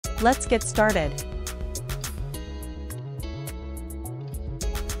Let's get started.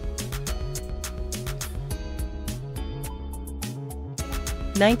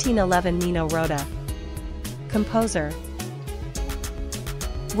 1911 Nino Rota. Composer.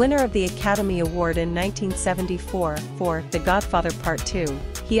 Winner of the Academy Award in 1974 for The Godfather Part 2,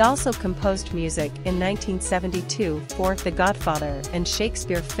 he also composed music in 1972 for The Godfather and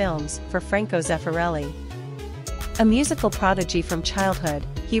Shakespeare films for Franco Zeffirelli. A musical prodigy from childhood,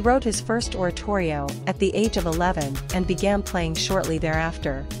 he wrote his first oratorio at the age of 11 and began playing shortly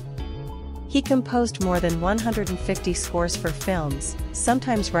thereafter. He composed more than 150 scores for films,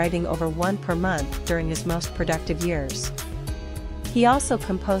 sometimes writing over one per month during his most productive years. He also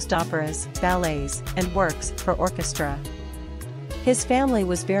composed operas, ballets, and works for orchestra. His family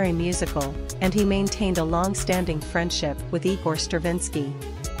was very musical, and he maintained a long-standing friendship with Igor Stravinsky.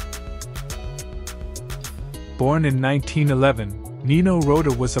 Born in 1911, Nino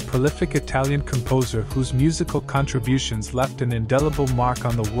Rota was a prolific Italian composer whose musical contributions left an indelible mark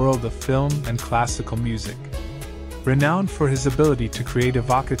on the world of film and classical music. Renowned for his ability to create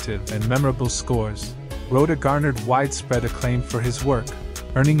evocative and memorable scores, Rota garnered widespread acclaim for his work,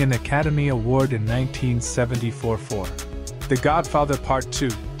 earning an Academy Award in 1974 for The Godfather Part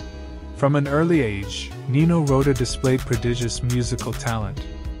 2. From an early age, Nino Rota displayed prodigious musical talent.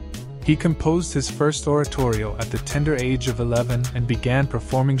 He composed his first oratorio at the tender age of 11 and began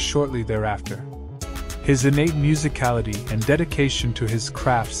performing shortly thereafter. His innate musicality and dedication to his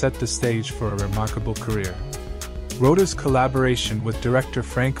craft set the stage for a remarkable career. Rota's collaboration with director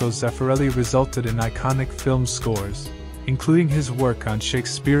Franco Zeffirelli resulted in iconic film scores, including his work on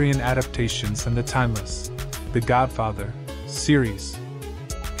Shakespearean adaptations and the timeless The Godfather series.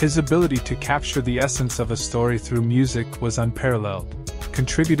 His ability to capture the essence of a story through music was unparalleled,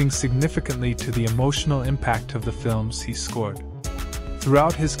 contributing significantly to the emotional impact of the films he scored.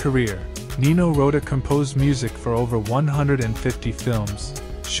 Throughout his career, Nino Rota composed music for over 150 films,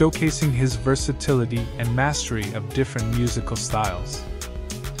 showcasing his versatility and mastery of different musical styles.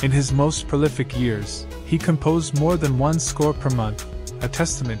 In his most prolific years, he composed more than one score per month, a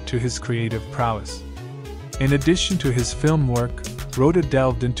testament to his creative prowess. In addition to his film work, Rota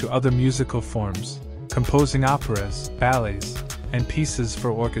delved into other musical forms, composing operas, ballets, and pieces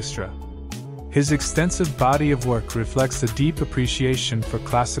for orchestra. His extensive body of work reflects a deep appreciation for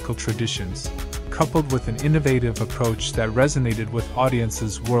classical traditions, coupled with an innovative approach that resonated with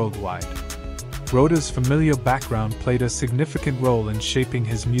audiences worldwide. Rota's familial background played a significant role in shaping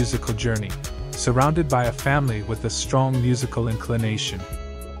his musical journey, surrounded by a family with a strong musical inclination.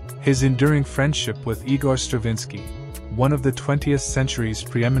 His enduring friendship with Igor Stravinsky, one of the 20th century's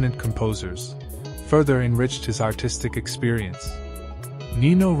preeminent composers, further enriched his artistic experience.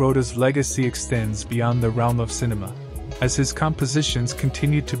 Nino Rota's legacy extends beyond the realm of cinema, as his compositions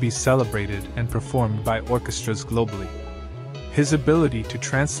continue to be celebrated and performed by orchestras globally. His ability to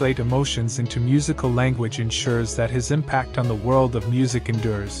translate emotions into musical language ensures that his impact on the world of music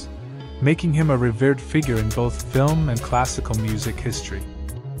endures, making him a revered figure in both film and classical music history.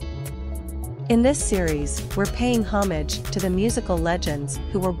 In this series, we're paying homage to the musical legends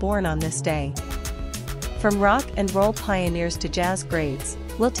who were born on this day. From rock and roll pioneers to jazz greats,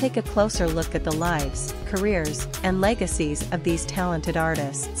 we'll take a closer look at the lives, careers, and legacies of these talented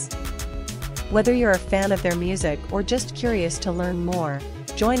artists. Whether you're a fan of their music or just curious to learn more,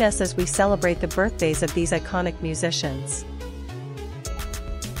 join us as we celebrate the birthdays of these iconic musicians.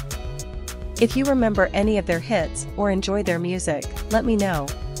 If you remember any of their hits or enjoy their music, let me know.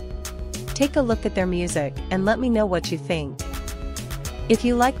 Take a look at their music and let me know what you think. If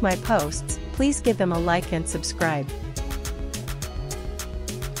you like my posts, please give them a like and subscribe.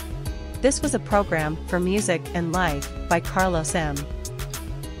 This was a program for Music and Life by Karlos M.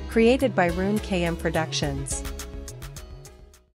 Created by Rune KM Productions.